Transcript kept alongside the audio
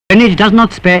Greenidge does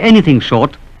not spare anything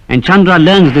short, and Chandra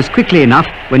learns this quickly enough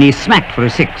when he is smacked for a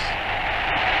 6.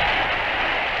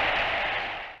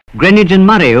 Greenidge and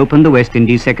Murray open the West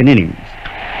Indies' second innings.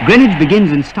 Greenidge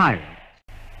begins in style.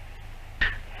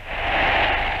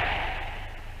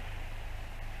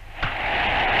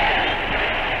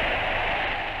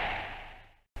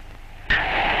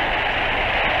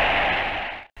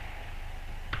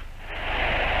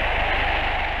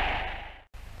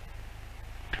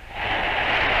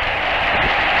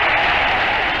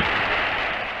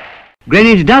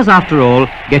 Greenidge does, after all,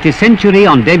 get his century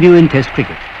on debut in Test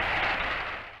cricket.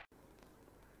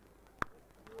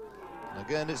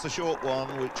 Again, it's the short one,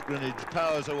 which Greenidge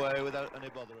powers away without any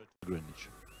bother. Greenidge.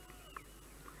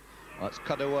 That's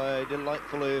cut away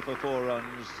delightfully for 4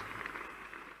 runs.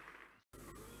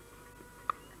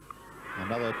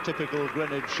 Another typical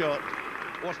Greenidge shot.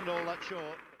 Wasn't all that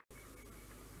short.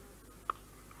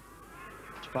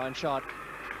 It's a fine shot.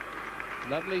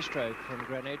 Lovely stroke from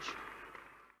Greenidge.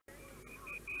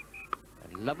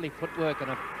 Lovely footwork and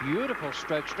a beautiful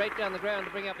stroke straight down the ground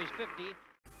to bring up his 50.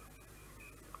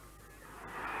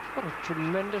 What a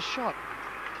tremendous shot.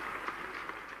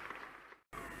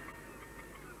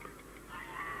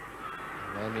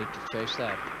 No need to chase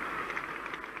that.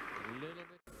 A little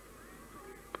bit.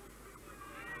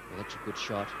 Well, that's a good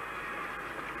shot.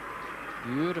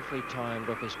 Beautifully timed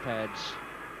off his pads.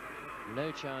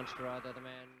 No chance for either the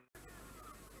man.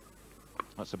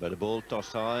 That's a better ball,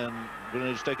 tossed high, and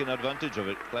Greenidge taking advantage of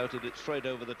it, clouted it straight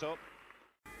over the top.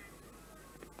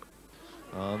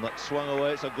 And that swung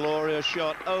away, it's a glorious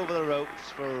shot over the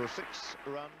ropes for 6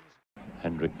 runs.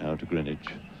 Hendrick now to Greenidge.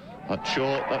 That's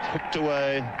short, that's hooked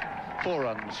away, 4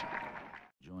 runs.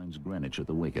 Joins Greenidge at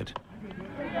the wicket.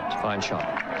 It's a fine shot.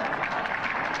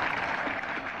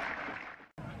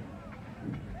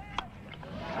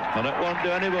 And it won't do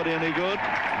anybody any good.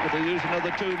 But they use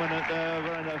another 2 minutes there,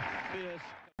 very fierce.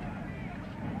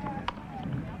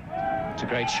 It's a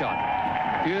great shot.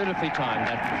 Beautifully timed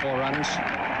that for 4 runs.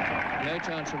 No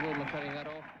chance of Wilmer cutting that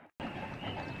off.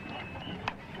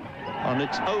 And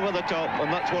it's over the top,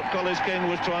 and that's what Collis King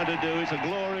was trying to do. It's a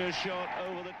glorious shot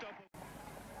over the top.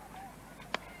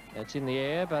 It's in the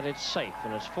air, but it's safe,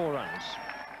 and it's 4 runs.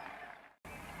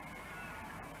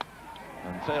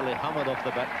 And fairly hammered off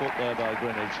the back foot there by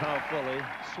Greenidge. Half volley,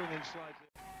 swinging slightly.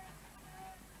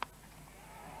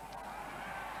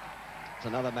 It's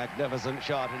another magnificent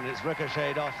shot, and it's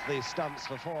ricocheted off the stumps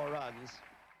for 4 runs.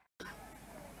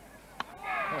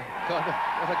 Oh, God,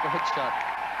 what a great shot.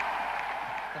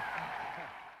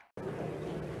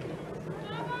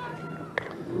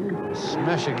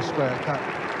 Smashing square cut.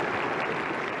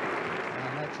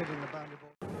 And that's hitting the boundary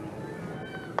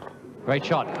ball. Great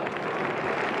shot.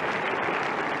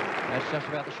 That's just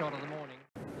about the shot of the morning.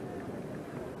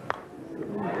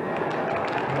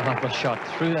 What a shot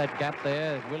through that gap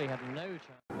there. Willie had no chance.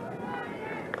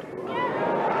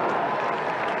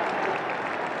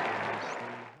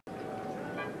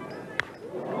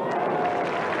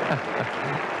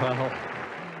 Well,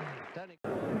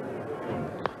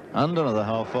 and another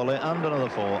half volley, and another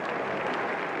 4.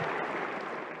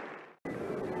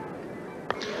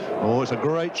 Oh, it's a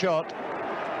great shot.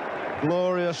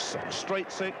 Glorious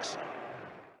straight 6.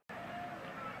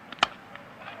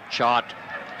 Shot.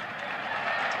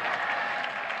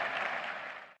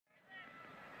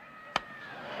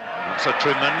 It's a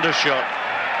tremendous shot.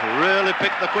 Really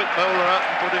picked the quick bowler up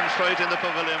and put him straight in the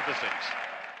pavilion for 6.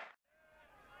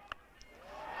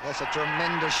 That's a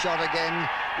tremendous shot again,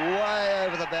 way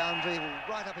over the boundary,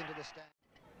 right up into the stand.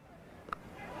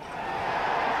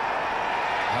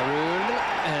 Haroon,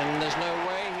 and there's no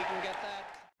way he can get that.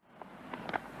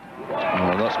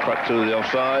 Oh, that's cracked through the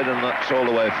offside, and that's all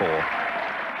the way 4.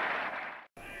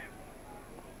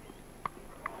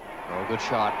 Oh, good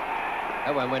shot.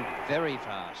 That one went very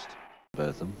fast.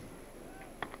 Botham.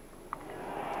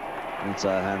 It's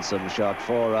a handsome shot,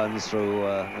 4 runs through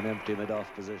an empty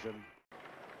mid-off position.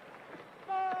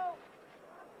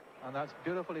 And that's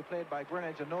beautifully played by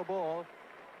Greenidge, and no ball.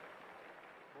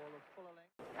 Ball of fuller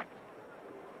length.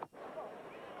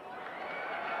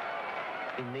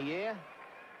 In the air.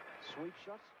 Sweep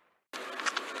shot. He's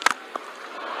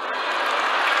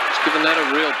given that a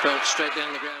real belt straight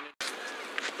down the ground.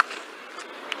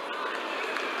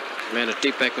 Man, a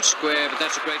deep backward square, but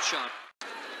that's a great shot.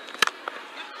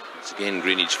 Once again,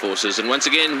 Greenidge forces, and once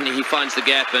again he finds the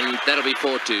gap, and that'll be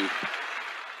 4-2.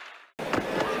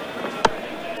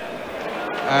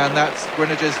 And that's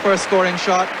Greenidge's first scoring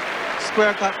shot.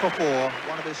 Square cut for 4,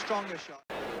 one of his strongest shots.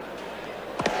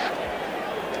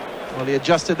 Well, he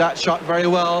adjusted that shot very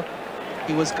well.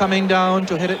 He was coming down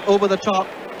to hit it over the top.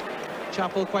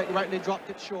 Chappell quite rightly dropped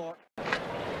it short.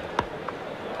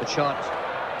 Good shot.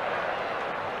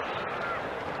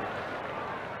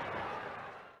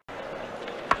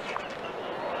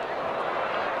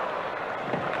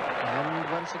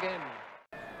 And once again.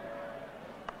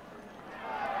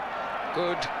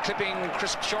 Good clipping,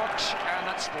 crisp shot, and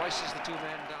that splices the two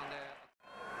men down there.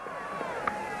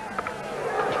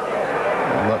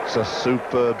 That's a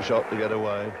superb shot to get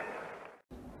away.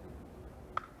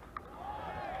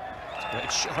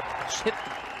 Great shot. It's hit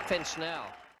the fence now.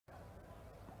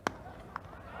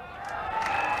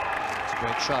 It's a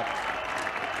great shot.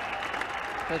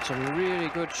 Had some really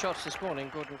good shots this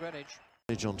morning, Gordon Greenidge.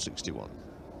 On 61.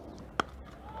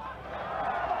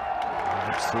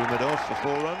 Let's threw mid off for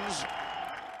 4 runs.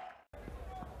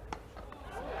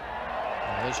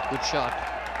 There's a good shot.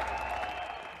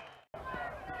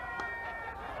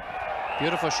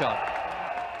 Beautiful shot.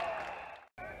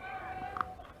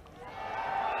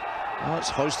 Oh, it's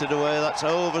hoisted away. That's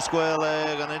over square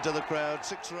leg and into the crowd.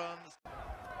 6 runs.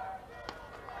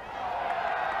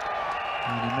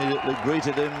 And immediately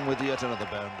greeted him with yet another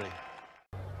boundary.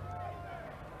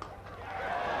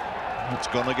 It's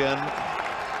gone again.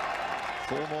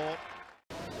 4 more.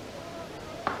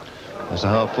 There's a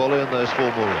half volley and there's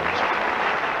 4 more runs.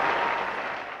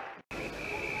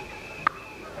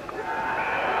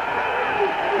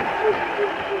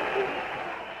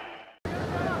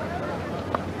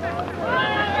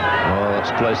 Oh,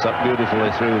 that's placed up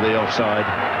beautifully through the offside.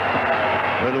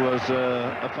 Really was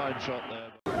a fine shot there.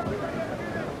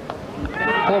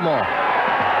 4 more.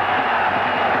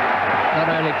 Not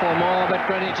only 4 more, but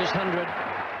Greenidge is 100.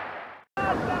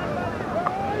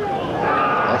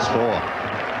 That's 4.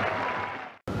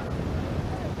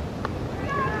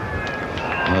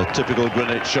 A typical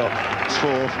Greenidge shot. It's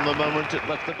 4 from the moment it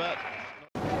left the bat.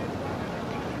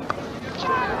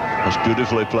 That's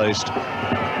beautifully placed.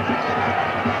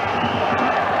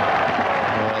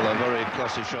 Well, a very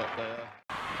classy shot there.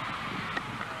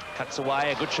 Cuts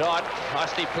away, a good shot,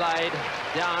 nicely played,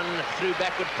 down through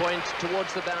backward point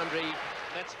towards the boundary.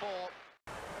 That's 4.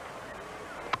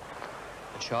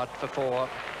 A shot for 4.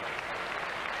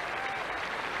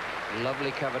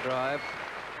 Lovely cover drive.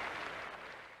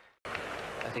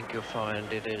 I think you'll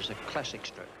find it is a classic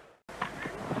stroke.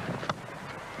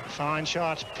 Fine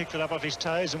shot, picked it up off his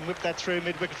toes and whipped that through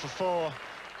mid-wicket for 4.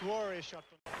 Glorious shot.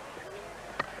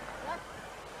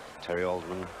 Terry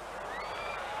Oldman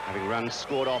having runs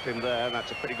scored off him there, and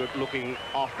that's a pretty good looking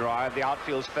off drive. The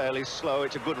outfield's fairly slow.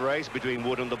 It's a good race between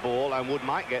Wood and the ball, and Wood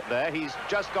might get there. He's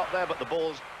just got there, but the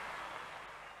ball's...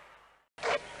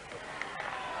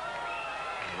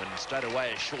 When straight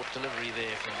away a short delivery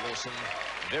there from Lawson,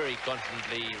 very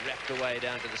confidently wrapped away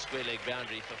down to the square leg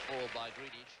boundary for 4 by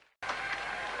Greenidge.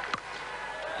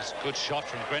 It's a good shot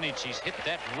from Greenidge. He's hit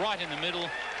that right in the middle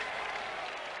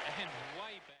and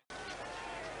way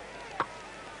back.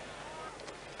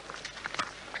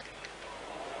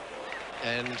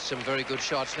 And some very good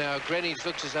shots now. Greenidge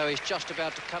looks as though he's just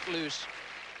about to cut loose.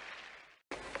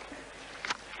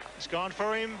 It's gone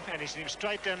for him, and he's hit him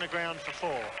straight down the ground for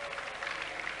 4.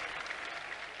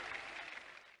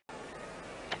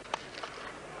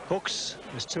 Hooks,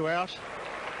 there's 2 out,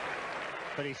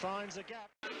 but he finds a gap.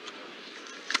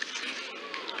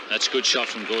 That's a good shot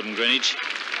from Gordon Greenidge.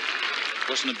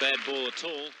 Wasn't a bad ball at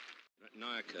all.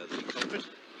 Nayaka, the culprit.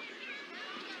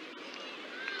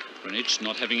 Greenidge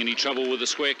not having any trouble with the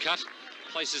square cut.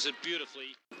 Places it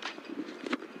beautifully.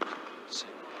 It's a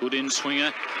good in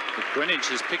swinger, but Greenidge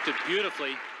has picked it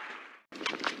beautifully.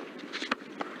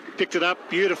 Picked it up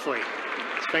beautifully.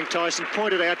 Spank Tyson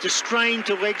pointed out, just strained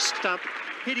to leg stump,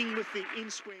 hitting with the in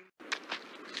swing.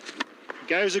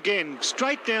 Goes again,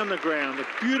 straight down the ground. A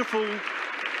beautiful,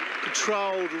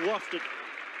 controlled, wafted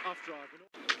off drive.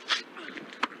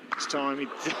 This time,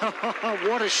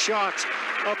 what a shot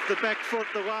off the back foot,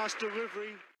 the last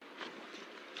delivery.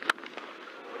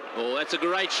 Oh, that's a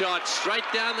great shot, straight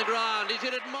down the ground. He's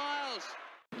hit it miles.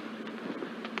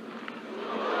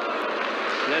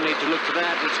 No need to look for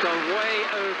that. It's gone way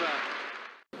over.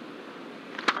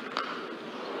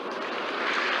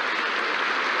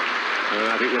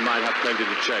 I think we might have plenty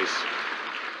to chase.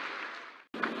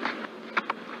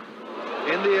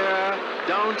 In the air,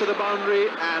 down to the boundary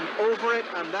and over it,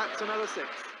 and that's another 6.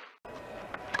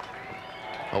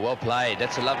 Oh, well played.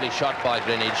 That's a lovely shot by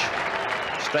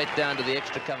Greenidge. Straight down to the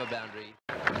extra cover boundary.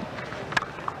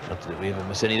 Not that we ever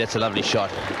miss any. That's a lovely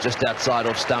shot. Just outside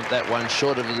off stump, that one,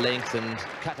 short of the length and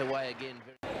cut away again.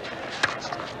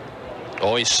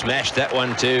 Oh, he smashed that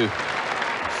one too.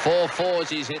 4 4s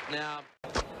he's hit now.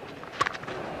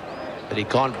 But he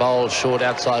can't bowl short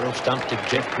outside off stump to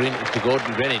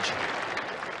Gordon Greenidge.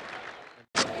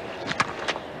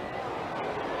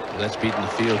 That's beaten the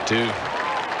field too.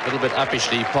 A little bit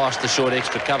uppishly past the short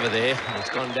extra cover there.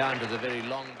 It's gone down to the very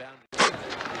long boundary.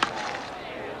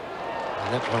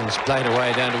 And that one's played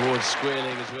away down towards square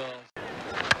leg as well.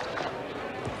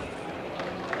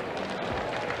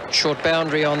 Short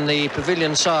boundary on the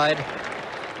pavilion side.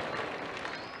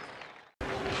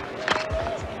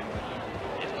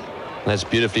 That's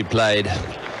beautifully played.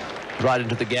 Right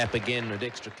into the gap again at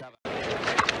extra cover.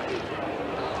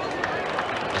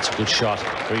 That's a good shot.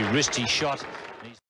 Very wristy shot.